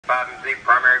5Z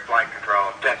primary flight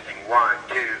control. Testing 1,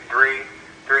 2, 3,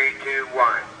 3, 2,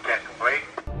 1. Test complete.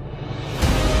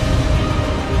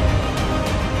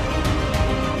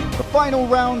 The final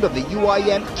round of the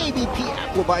UIM ABP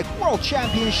Aquabike World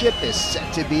Championship is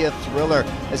set to be a thriller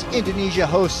as Indonesia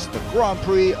hosts the Grand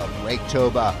Prix of Lake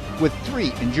Toba with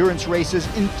 3 endurance races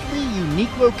in 3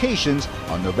 unique locations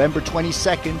on November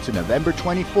 22nd to November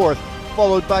 24th,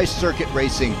 followed by circuit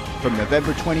racing from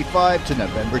November 25 to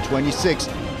November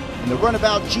 26th. In the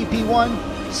Runabout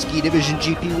GP1, Ski Division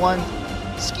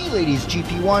GP1, Ski Ladies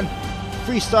GP1,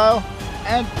 Freestyle,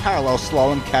 and Parallel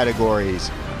Slalom categories.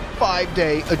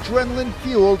 5-day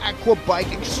adrenaline-fueled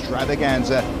aquabike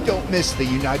extravaganza. Don't miss the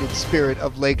united spirit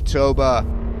of Lake Toba.